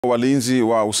Walinzi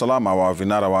wa usalama wa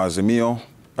vinara wa Azimio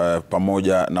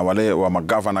pamoja na wale wa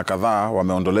magavana kadhaa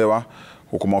wameondolewa,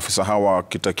 huku maafisa hawa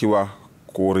wakitakiwa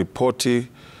kuripoti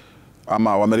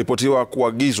ama wameripotiwa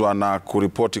kuagizwa na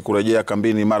kuripoti kurejea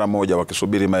kambini mara moja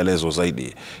wakisubiri maelezo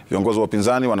zaidi. Viongozi wa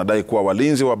upinzani wanadai kuwa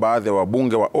walinzi wa baadhi ya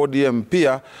wabunge wa ODM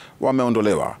pia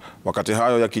wameondolewa. Wakati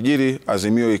hayo yakijiri,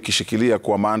 Azimio ikishikilia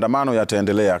kuwa maandamano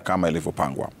yataendelea kama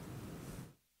ilivyopangwa.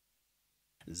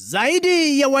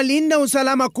 Zaidi ya walinda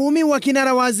usalama 10 wa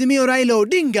kinara wa Azimio Raila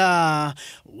Odinga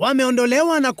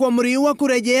wameondolewa na kuamriwa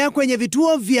kurejea kwenye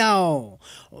vituo vyao.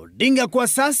 Odinga kwa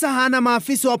sasa hana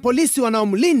maafisa wa polisi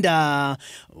wanaomlinda,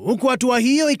 huku hatua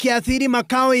hiyo ikiathiri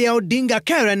makao ya Odinga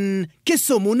Karen,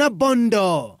 Kisumu na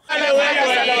Bondo.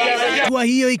 Hatua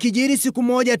hiyo ikijiri siku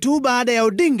moja tu baada ya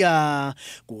Odinga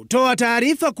kutoa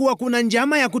taarifa kuwa kuna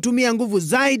njama ya kutumia nguvu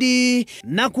zaidi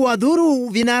na kuwadhuru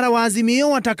vinara wa Azimio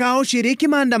watakaoshiriki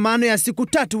maandamano ya siku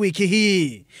 3 wiki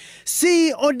hii.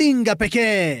 Si Odinga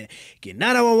pekee.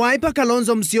 Kinara wa Wiper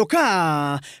Kalonzo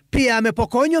Musyoka pia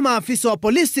amepokonywa maafisa wa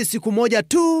polisi siku moja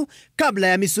tu kabla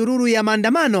ya misururu ya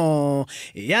maandamano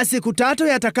ya siku 3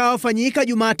 yatakaofanyika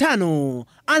Jumatano,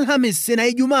 Alhamisi na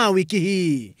Ijumaa wiki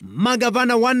hii.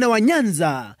 Magavana 4 wa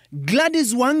Nyanza,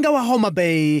 Gladys Wanga wa Homa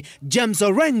Bay, James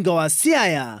Orengo wa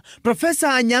Siaya,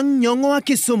 Profesa Anyang' Nyong'o wa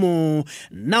Kisumu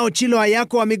na Ochilo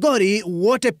Ayako wa Migori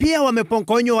wote pia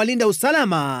wamepokonywa walinda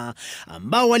usalama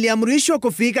ambao waliamrishwa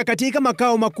kufika katika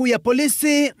makao makuu ya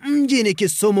polisi mjini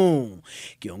Kisumu.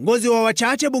 Kiongozi wa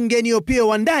wachache bungeni Opiyo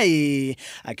Wandayi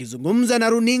akizungumza na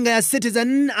runinga ya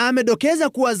Citizen amedokeza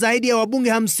kuwa zaidi ya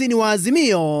wabunge 50 wa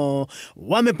Azimio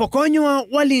wamepokonywa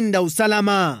walinda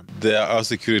usalama. There are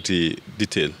security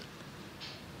detail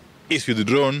is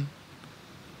withdrawn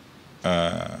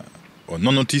on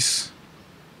no notice,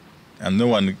 and no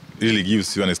one really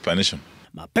gives you an explanation.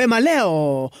 Mapema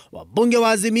leo, wabunge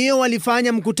wa Azimio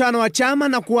walifanya mkutano wa chama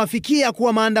na kuwafikia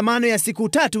kuwa maandamano ya siku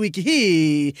 3 wiki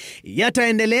hii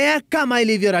yataendelea kama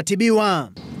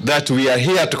ilivyoratibiwa. That we are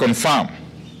here to confirm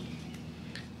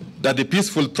that the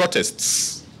peaceful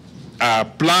protests are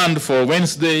planned for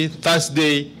Wednesday,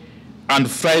 Thursday and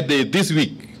Friday this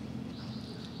week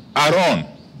are on,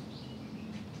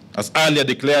 as earlier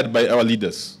declared by our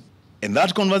leaders. And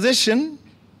that conversation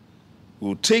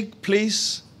will take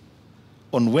place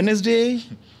on Wednesday,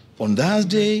 on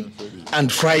Thursday,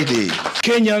 and Friday.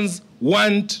 Kenyans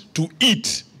want to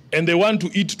eat, and they want to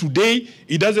eat today.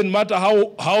 It doesn't matter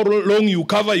how long you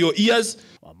cover your ears.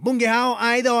 Wabunge hao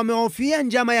aidha wamehofia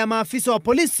njama ya maafisa wa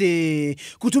polisi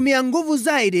kutumia nguvu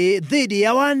zaidi dhidi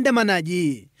ya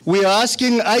waandamanaji. We are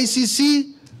asking ICC,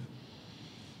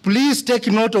 please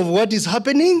take note of what is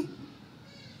happening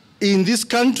in this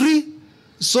country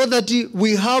so that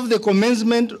we have the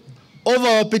commencement of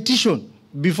our petition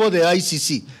before the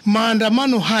ICC.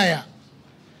 Maandamano haya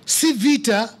si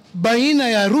vita baina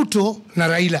ya Ruto na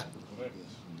Raila.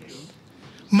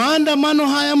 Maandamano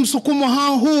haya,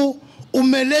 msukumo huu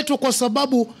umeletwa kwa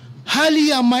sababu hali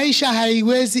ya maisha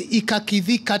haiwezi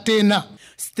ikakidhika tena.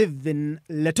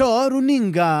 Letoo,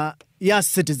 runinga ya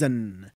Citizen.